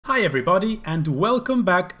Hi everybody and welcome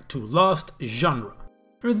back to Lost Genre.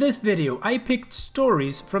 For this video I picked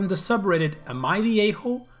stories from the subreddit Am I the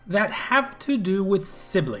A-hole that have to do with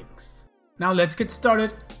siblings. Now let's get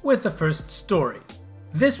started with the first story.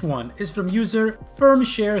 This one is from user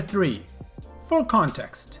FirmShare3. For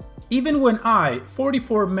context, even when I,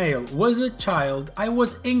 44 male, was a child, I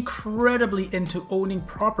was incredibly into owning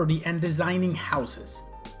property and designing houses.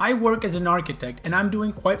 I work as an architect and I'm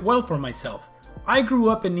doing quite well for myself. I grew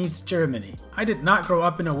up in East Germany. I did not grow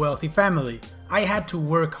up in a wealthy family. I had to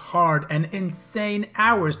work hard and insane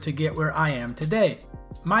hours to get where I am today.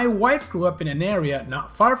 My wife grew up in an area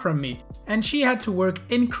not far from me, and she had to work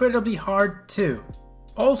incredibly hard too.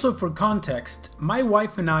 Also for context, my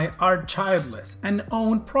wife and I are childless and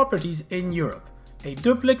own properties in Europe. A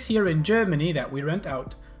duplex here in Germany that we rent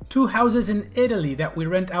out, 2 houses in Italy that we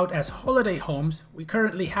rent out as holiday homes, we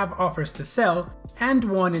currently have offers to sell, and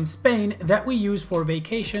 1 in Spain that we use for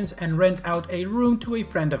vacations and rent out a room to a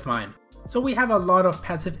friend of mine. So we have a lot of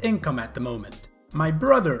passive income at the moment. My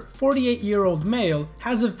brother, 48-year-old male,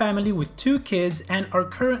 has a family with 2 kids and are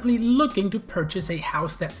currently looking to purchase a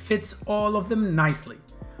house that fits all of them nicely.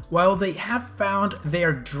 While they have found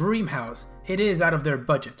their dream house, it is out of their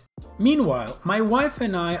budget. Meanwhile, my wife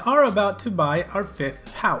and I are about to buy our 5th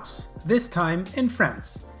house, this time in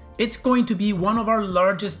France. It's going to be one of our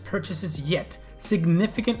largest purchases yet,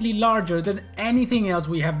 significantly larger than anything else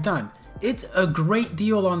we have done. It's a great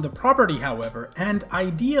deal on the property, however, and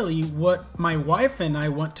ideally what my wife and I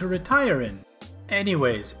want to retire in.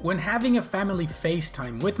 Anyways, when having a family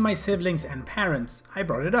FaceTime with my siblings and parents, I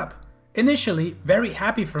brought it up. Initially, very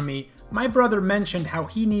happy for me, my brother mentioned how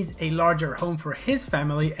he needs a larger home for his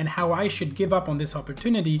family and how I should give up on this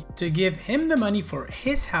opportunity to give him the money for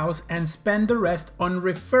his house and spend the rest on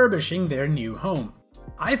refurbishing their new home.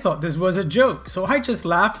 I thought this was a joke, so I just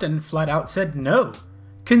laughed and flat out said no.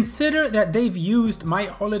 Consider that they've used my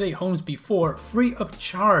holiday homes before free of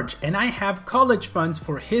charge, and I have college funds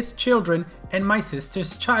for his children and my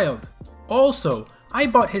sister's child. Also, I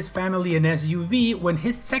bought his family an SUV when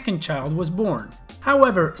his 2nd child was born.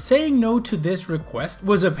 However, saying no to this request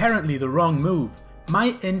was apparently the wrong move.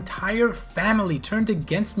 My entire family turned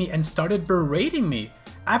against me and started berating me.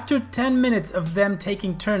 After 10 minutes of them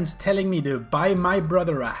taking turns telling me to buy my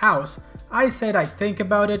brother a house, I said I'd think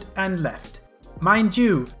about it and left. Mind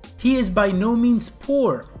you, he is by no means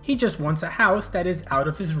poor, he just wants a house that is out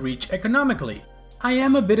of his reach economically. I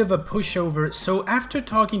am a bit of a pushover, so after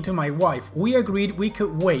talking to my wife, we agreed we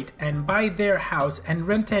could wait and buy their house and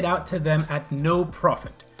rent it out to them at no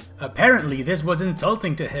profit. Apparently this was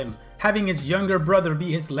insulting to him, having his younger brother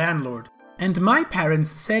be his landlord. And my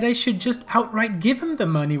parents said I should just outright give him the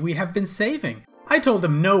money we have been saving. I told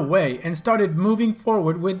them no way and started moving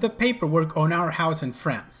forward with the paperwork on our house in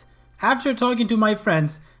France. After talking to my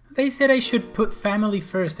friends, they said I should put family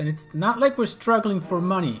first and it's not like we're struggling for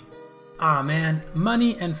money. Ah man,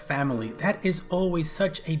 money and family, that is always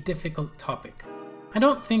such a difficult topic. I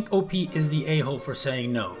don't think OP is the a-hole for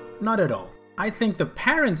saying no, not at all. I think the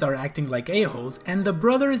parents are acting like a-holes and the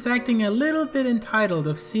brother is acting a little bit entitled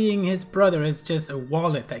of seeing his brother as just a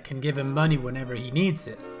wallet that can give him money whenever he needs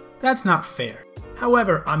it. That's not fair.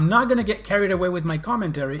 However, I'm not gonna get carried away with my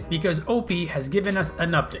commentary because OP has given us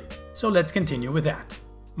an update, so let's continue with that.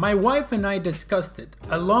 My wife and I discussed it,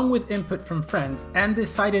 along with input from friends, and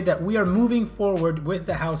decided that we are moving forward with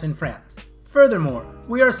the house in France. Furthermore,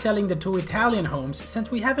 we are selling the 2 Italian homes since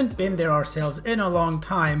we haven't been there ourselves in a long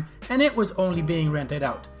time and it was only being rented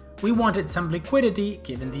out. We wanted some liquidity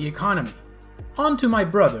given the economy. On to my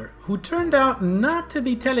brother, who turned out not to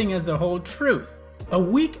be telling us the whole truth. A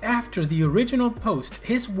week after the original post,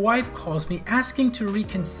 his wife calls me asking to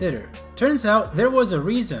reconsider. Turns out there was a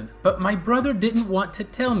reason, but my brother didn't want to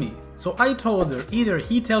tell me. So I told her either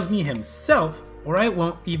he tells me himself or I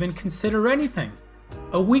won't even consider anything.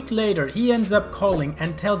 A week later, he ends up calling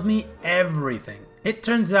and tells me everything. It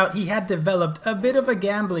turns out he had developed a bit of a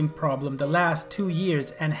gambling problem the last 2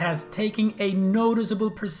 years and has taken a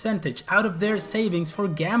noticeable percentage out of their savings for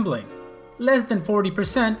gambling. Less than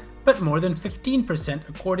 40%, but more than 15%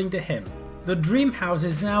 according to him. The dream house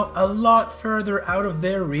is now a lot further out of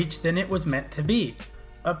their reach than it was meant to be.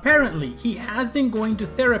 Apparently, he has been going to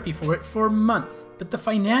therapy for it for months, but the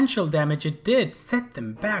financial damage it did set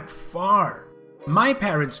them back far. My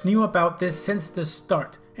parents knew about this since the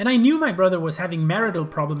start, and I knew my brother was having marital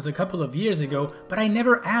problems a couple of years ago, but I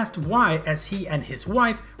never asked why as he and his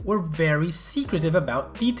wife were very secretive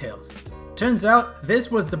about details. Turns out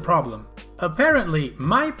this was the problem. Apparently,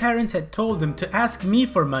 my parents had told them to ask me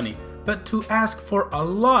for money, but to ask for a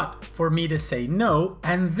lot for me to say no,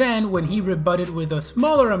 and then when he rebutted with a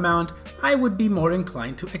smaller amount, I would be more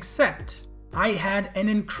inclined to accept. I had an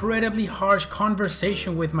incredibly harsh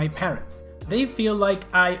conversation with my parents. They feel like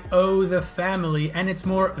I owe the family and it's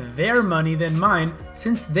more their money than mine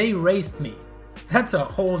since they raised me. That's a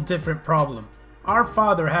whole different problem. Our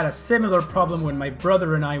father had a similar problem when my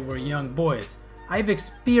brother and I were young boys. I've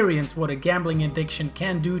experienced what a gambling addiction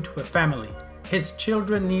can do to a family. His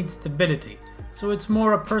children need stability, so it's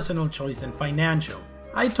more a personal choice than financial.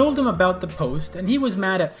 I told him about the post and he was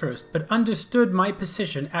mad at first, but understood my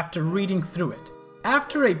position after reading through it.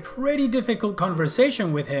 After a pretty difficult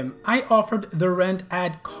conversation with him, I offered the rent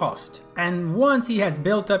at cost, and once he has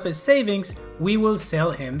built up his savings, we will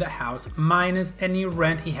sell him the house minus any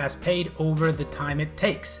rent he has paid over the time it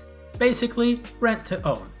takes. Basically, rent to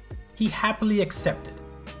own. He happily accepted.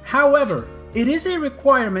 However, it is a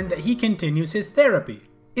requirement that he continues his therapy.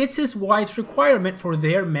 It's his wife's requirement for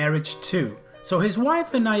their marriage too, so his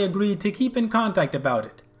wife and I agreed to keep in contact about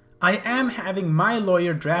it. I am having my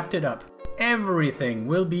lawyer draft it up. Everything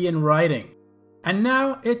will be in writing. And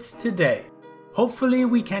now it's today. Hopefully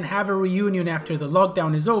we can have a reunion after the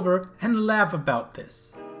lockdown is over and laugh about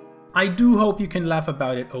this. I do hope you can laugh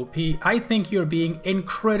about it, OP. I think you're being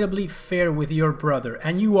incredibly fair with your brother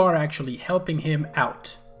and you are actually helping him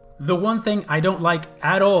out. The one thing I don't like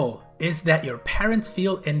at all is that your parents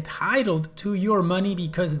feel entitled to your money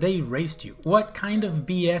because they raised you. What kind of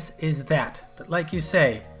BS is that? But like you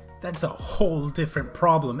say, that's a whole different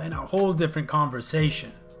problem and a whole different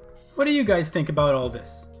conversation. What do you guys think about all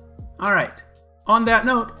this? Alright, on that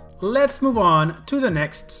note, let's move on to the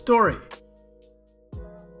next story.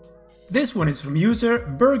 This one is from user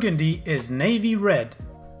Burgundy is Navy Red.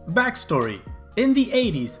 Backstory. In the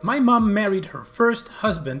 80s, my mom married her first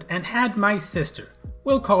husband and had my sister,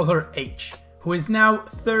 we'll call her H, who is now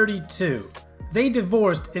 32. They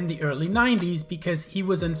divorced in the early 90s because he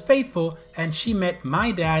was unfaithful and she met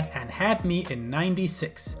my dad and had me in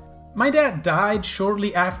 96. My dad died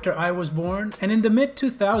shortly after I was born, and in the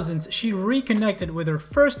mid-2000s she reconnected with her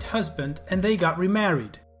first husband and they got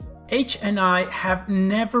remarried. H and I have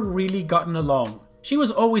never really gotten along. She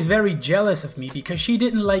was always very jealous of me because she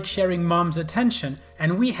didn't like sharing mom's attention,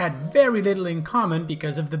 and we had very little in common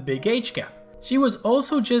because of the big age gap. She was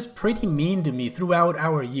also just pretty mean to me throughout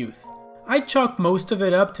our youth. I chalk most of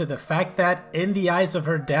it up to the fact that, in the eyes of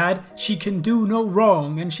her dad, she can do no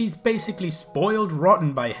wrong and she's basically spoiled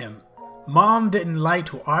rotten by him. Mom didn't like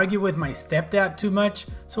to argue with my stepdad too much,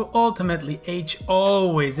 so ultimately H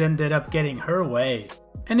always ended up getting her way.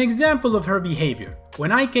 An example of her behavior.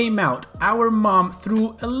 When I came out, our mom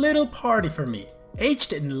threw a little party for me. H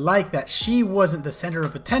didn't like that she wasn't the center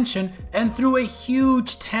of attention and threw a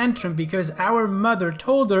huge tantrum because our mother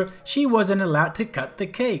told her she wasn't allowed to cut the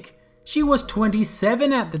cake. She was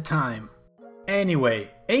 27 at the time.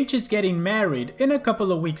 Anyway, H is getting married in a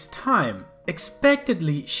couple of weeks' time.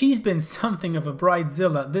 Expectedly, she's been something of a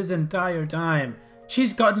bridezilla this entire time.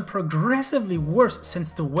 She's gotten progressively worse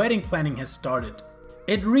since the wedding planning has started.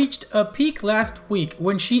 It reached a peak last week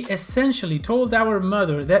when she essentially told our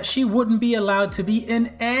mother that she wouldn't be allowed to be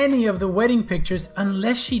in any of the wedding pictures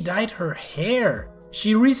unless she dyed her hair.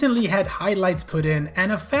 She recently had highlights put in,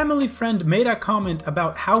 and a family friend made a comment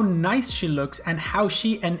about how nice she looks and how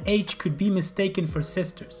she and H could be mistaken for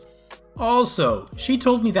sisters. Also, she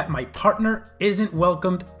told me that my partner isn't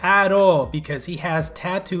welcomed at all because he has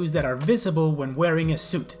tattoos that are visible when wearing a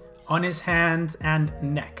suit, on his hands and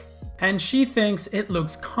neck. And she thinks it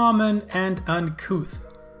looks common and uncouth.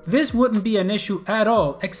 This wouldn't be an issue at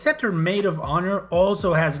all, except her maid of honor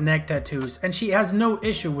also has neck tattoos and she has no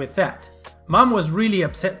issue with that. Mom was really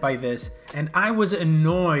upset by this, and I was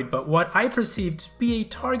annoyed by what I perceived to be a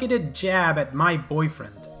targeted jab at my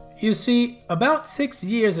boyfriend. You see, about 6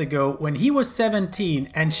 years ago when he was 17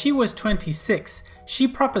 and she was 26, she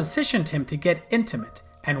propositioned him to get intimate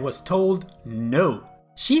and was told no.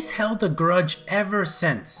 She's held a grudge ever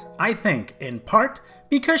since, I think in part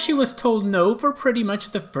because she was told no for pretty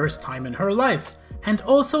much the first time in her life, and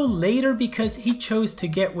also later because he chose to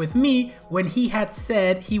get with me when he had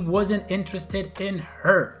said he wasn't interested in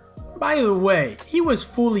her. By the way, he was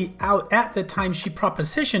fully out at the time she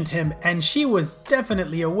propositioned him and she was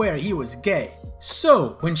definitely aware he was gay.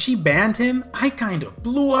 So, when she banned him, I kind of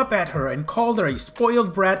blew up at her and called her a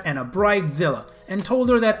spoiled brat and a bridezilla, and told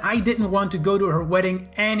her that I didn't want to go to her wedding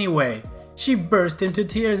anyway. She burst into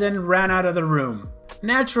tears and ran out of the room.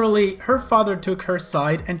 Naturally, her father took her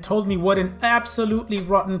side and told me what an absolutely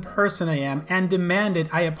rotten person I am and demanded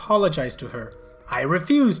I apologize to her. I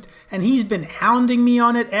refused, and he's been hounding me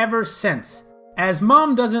on it ever since. As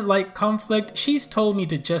mom doesn't like conflict, she's told me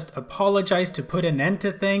to just apologize to put an end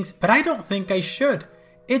to things, but I don't think I should.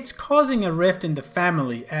 It's causing a rift in the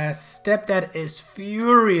family, as stepdad is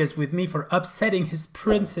furious with me for upsetting his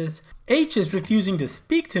princess. H is refusing to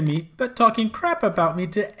speak to me, but talking crap about me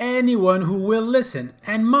to anyone who will listen,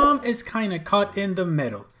 and mom is kinda caught in the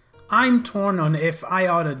middle. I'm torn on if I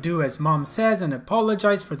ought to do as mom says and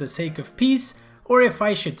apologize for the sake of peace, or if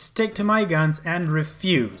I should stick to my guns and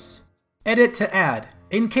refuse. Edit to add,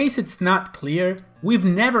 in case it's not clear, we've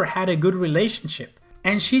never had a good relationship,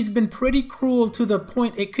 and she's been pretty cruel to the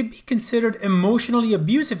point it could be considered emotionally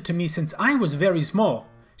abusive to me since I was very small.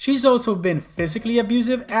 She's also been physically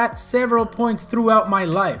abusive at several points throughout my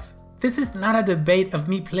life. This is not a debate of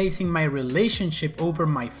me placing my relationship over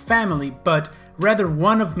my family, but rather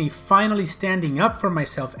one of me finally standing up for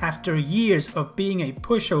myself after years of being a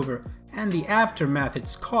pushover and the aftermath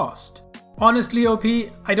it's caused. Honestly, OP,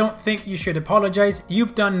 I don't think you should apologize.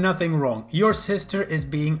 You've done nothing wrong. Your sister is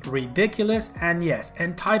being ridiculous and yes,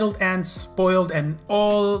 entitled and spoiled and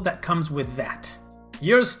all that comes with that.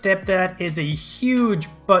 Your stepdad is a huge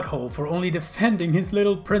butthole for only defending his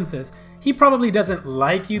little princess. He probably doesn't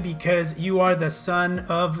like you because you are the son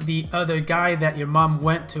of the other guy that your mom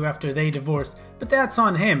went to after they divorced, but that's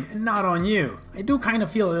on him and not on you. I do kind of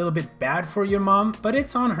feel a little bit bad for your mom, but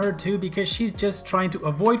it's on her too because she's just trying to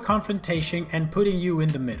avoid confrontation and putting you in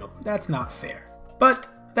the middle. That's not fair. But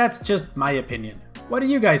that's just my opinion. What do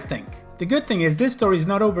you guys think? The good thing is this story is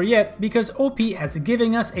not over yet because OP has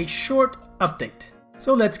given us a short update.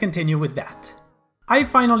 So let's continue with that. I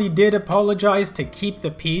finally did apologize to keep the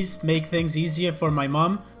peace, make things easier for my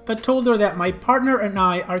mom, but told her that my partner and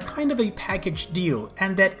I are kind of a package deal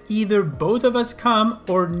and that either both of us come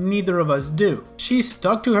or neither of us do. She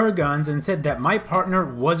stuck to her guns and said that my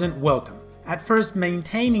partner wasn't welcome, at first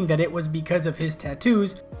maintaining that it was because of his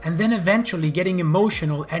tattoos, and then eventually getting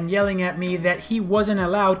emotional and yelling at me that he wasn't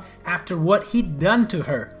allowed after what he'd done to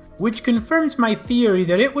her, which confirms my theory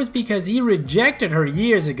that it was because he rejected her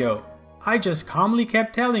years ago. I just calmly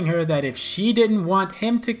kept telling her that if she didn't want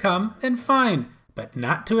him to come, then fine, but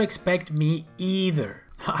not to expect me either.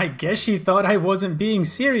 I guess she thought I wasn't being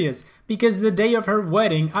serious, because the day of her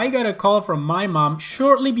wedding I got a call from my mom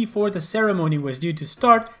shortly before the ceremony was due to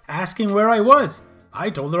start asking where I was.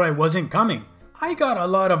 I told her I wasn't coming. I got a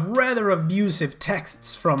lot of rather abusive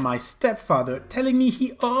texts from my stepfather telling me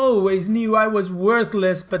he always knew I was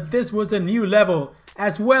worthless but this was a new level,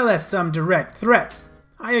 as well as some direct threats.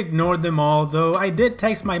 I ignored them all, though I did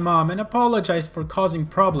text my mom and apologize for causing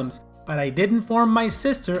problems, but I did inform my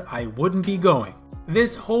sister I wouldn't be going.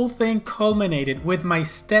 This whole thing culminated with my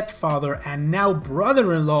stepfather and now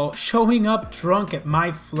brother-in-law showing up drunk at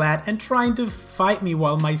my flat and trying to fight me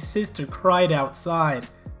while my sister cried outside.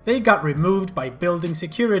 They got removed by building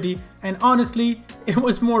security, and honestly, it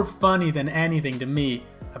was more funny than anything to me.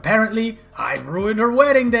 Apparently, I ruined her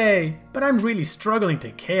wedding day, but I'm really struggling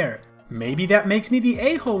to care. Maybe that makes me the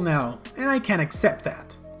a-hole now, and I can't accept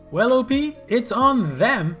that. Well, OP, it's on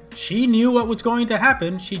them. She knew what was going to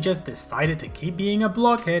happen, she just decided to keep being a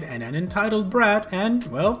blockhead and an entitled brat, and,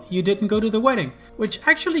 well, you didn't go to the wedding. Which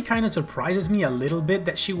actually kinda surprises me a little bit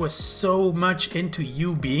that she was so much into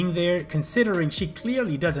you being there, considering she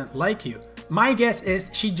clearly doesn't like you. My guess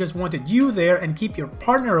is she just wanted you there and keep your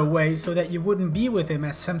partner away so that you wouldn't be with him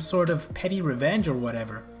as some sort of petty revenge or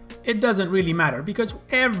whatever. It doesn't really matter because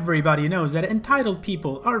everybody knows that entitled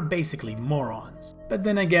people are basically morons. But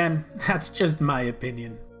then again, that's just my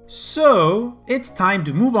opinion. So, it's time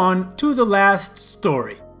to move on to the last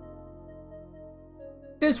story.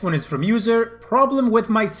 This one is from user Problem with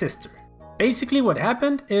My Sister. Basically what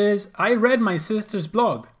happened is I read my sister's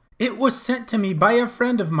blog. It was sent to me by a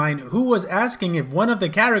friend of mine who was asking if one of the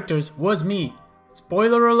characters was me.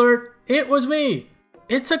 Spoiler alert, it was me!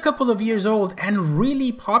 It's a couple of years old and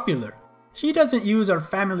really popular. She doesn't use our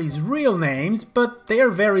family's real names, but they are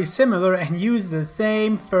very similar and use the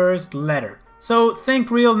same first letter. So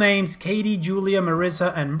think real names Katie, Julia,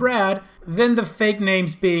 Marissa, and Brad, then the fake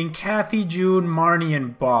names being Kathy, June, Marnie,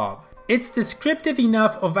 and Bob. It's descriptive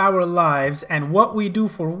enough of our lives and what we do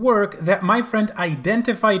for work that my friend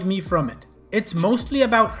identified me from it. It's mostly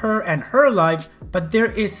about her and her life, but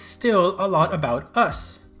there is still a lot about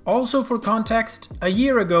us. Also for context, a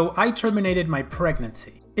year ago I terminated my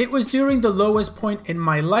pregnancy. It was during the lowest point in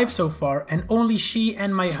my life so far and only she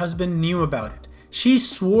and my husband knew about it. She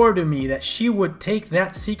swore to me that she would take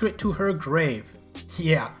that secret to her grave.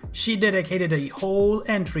 Yeah, she dedicated a whole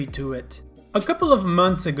entry to it. A couple of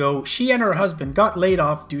months ago, she and her husband got laid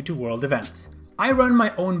off due to world events. I run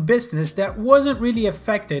my own business that wasn't really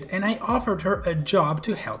affected and I offered her a job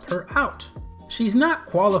to help her out. She's not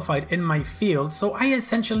qualified in my field, so I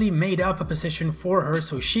essentially made up a position for her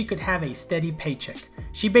so she could have a steady paycheck.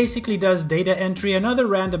 She basically does data entry and other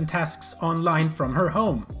random tasks online from her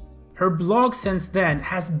home. Her blog since then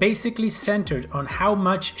has basically centered on how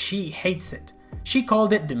much she hates it. She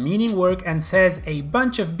called it demeaning work and says a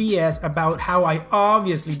bunch of BS about how I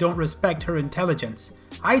obviously don't respect her intelligence.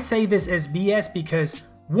 I say this is BS because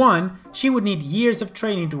 1. She would need years of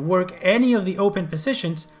training to work any of the open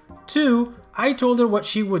positions. 2. I told her what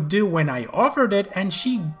she would do when I offered it, and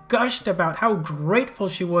she gushed about how grateful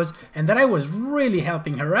she was and that I was really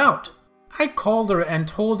helping her out. I called her and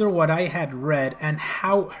told her what I had read and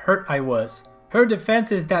how hurt I was. Her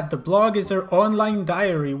defense is that the blog is her online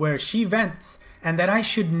diary where she vents, and that I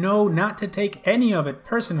should know not to take any of it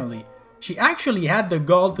personally. She actually had the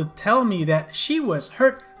gall to tell me that she was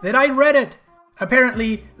hurt that I read it.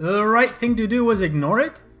 Apparently, the right thing to do was ignore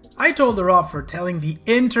it. I told her off for telling the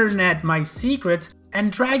internet my secrets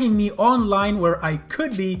and dragging me online where I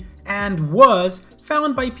could be and was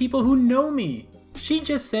found by people who know me. She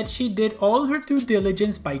just said she did all her due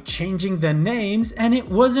diligence by changing the names and it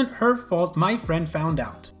wasn't her fault my friend found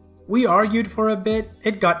out. We argued for a bit,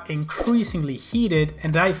 it got increasingly heated,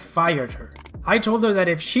 and I fired her. I told her that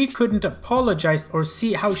if she couldn't apologize or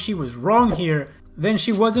see how she was wrong here, then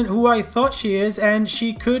she wasn't who I thought she is and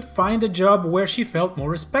she could find a job where she felt more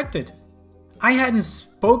respected. I hadn't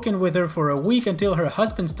spoken with her for a week until her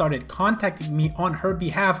husband started contacting me on her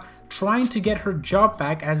behalf, trying to get her job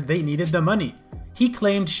back as they needed the money. He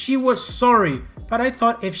claimed she was sorry, but I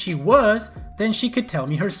thought if she was, then she could tell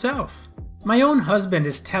me herself. My own husband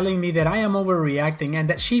is telling me that I am overreacting and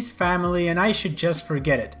that she's family and I should just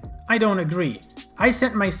forget it. I don't agree. I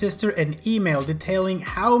sent my sister an email detailing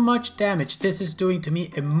how much damage this is doing to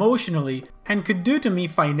me emotionally and could do to me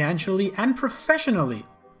financially and professionally.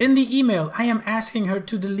 In the email, I am asking her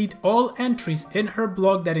to delete all entries in her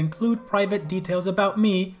blog that include private details about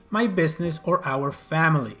me, my business, or our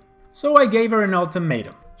family. So I gave her an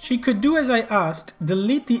ultimatum. She could do as I asked,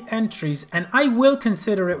 delete the entries, and I will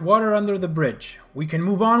consider it water under the bridge. We can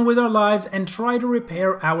move on with our lives and try to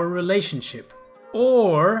repair our relationship.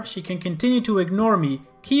 Or she can continue to ignore me,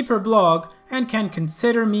 keep her blog, and can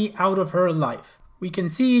consider me out of her life. We can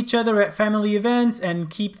see each other at family events and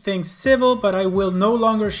keep things civil, but I will no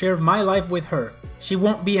longer share my life with her. She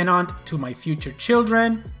won't be an aunt to my future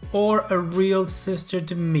children or a real sister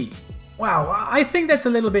to me. Wow, I think that's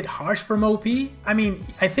a little bit harsh from OP. I mean,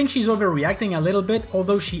 I think she's overreacting a little bit,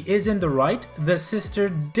 although she is in the right. The sister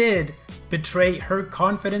did betray her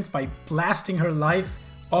confidence by blasting her life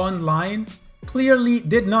online. Clearly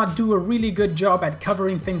did not do a really good job at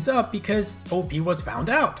covering things up because OP was found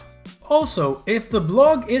out. Also, if the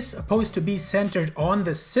blog is supposed to be centered on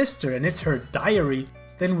the sister and it's her diary,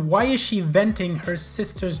 then why is she venting her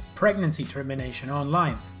sister's pregnancy termination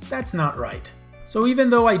online? That's not right. So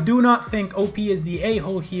even though I do not think OP is the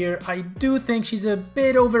a-hole here, I do think she's a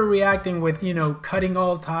bit overreacting with, cutting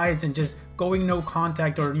all ties and just going no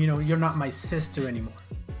contact or, you're not my sister anymore.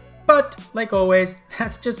 But, like always,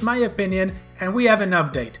 that's just my opinion and we have an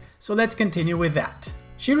update, so let's continue with that.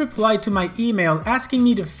 She replied to my email asking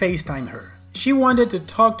me to FaceTime her. She wanted to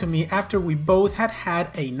talk to me after we both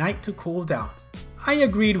had a night to cool down. I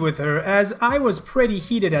agreed with her as I was pretty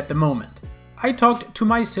heated at the moment. I talked to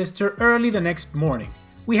my sister early the next morning.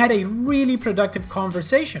 We had a really productive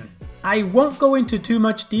conversation. I won't go into too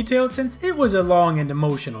much detail since it was a long and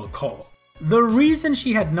emotional call. The reason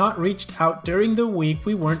she had not reached out during the week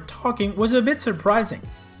we weren't talking was a bit surprising.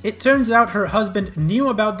 It turns out her husband knew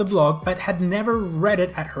about the blog but had never read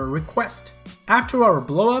it at her request. After our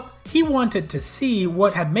blow-up, he wanted to see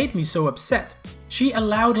what had made me so upset. She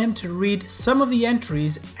allowed him to read some of the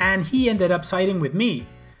entries and he ended up siding with me.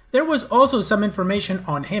 There was also some information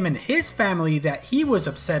on him and his family that he was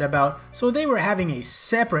upset about, so they were having a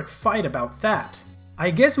separate fight about that. I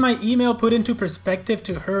guess my email put into perspective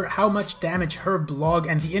to her how much damage her blog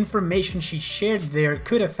and the information she shared there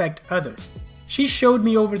could affect others. She showed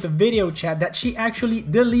me over the video chat that she actually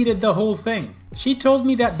deleted the whole thing. She told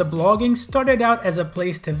me that the blogging started out as a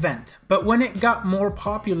place to vent, but when it got more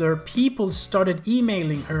popular, people started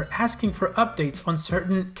emailing her asking for updates on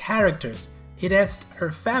certain characters. It asked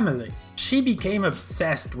her family. She became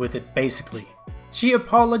obsessed with it basically. She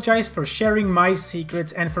apologized for sharing my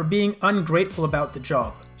secrets and for being ungrateful about the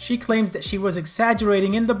job. She claims that she was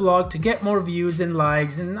exaggerating in the blog to get more views and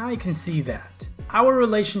likes, and I can see that. Our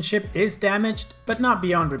relationship is damaged, but not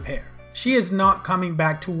beyond repair. She is not coming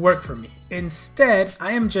back to work for me. Instead,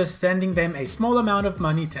 I am just sending them a small amount of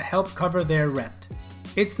money to help cover their rent.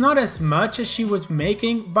 It's not as much as she was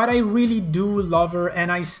making, but I really do love her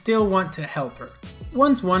and I still want to help her.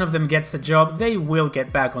 Once one of them gets a job, they will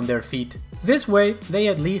get back on their feet. This way, they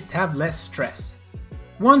at least have less stress.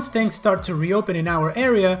 Once things start to reopen in our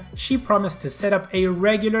area, she promised to set up a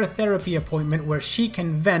regular therapy appointment where she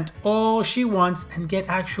can vent all she wants and get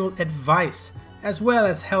actual advice, as well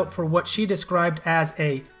as help for what she described as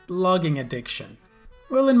a blogging addiction.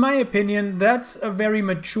 Well, in my opinion, that's a very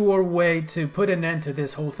mature way to put an end to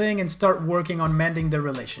this whole thing and start working on mending the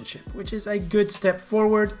relationship, which is a good step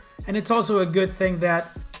forward, and it's also a good thing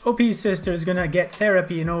that OP's sister is gonna get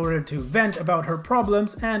therapy in order to vent about her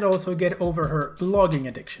problems and also get over her blogging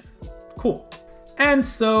addiction. Cool. And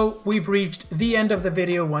so we've reached the end of the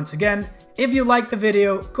video once again. If you liked the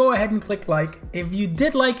video, go ahead and click like. If you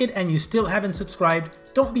did like it and you still haven't subscribed,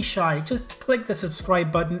 don't be shy, just click the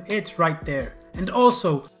subscribe button, it's right there. And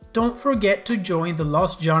also, don't forget to join the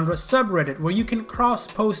Lost Genre subreddit where you can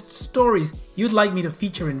cross-post stories you'd like me to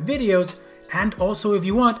feature in videos, and also if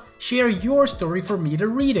you want, share your story for me to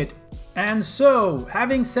read it. And so,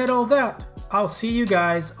 having said all that, I'll see you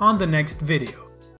guys on the next video.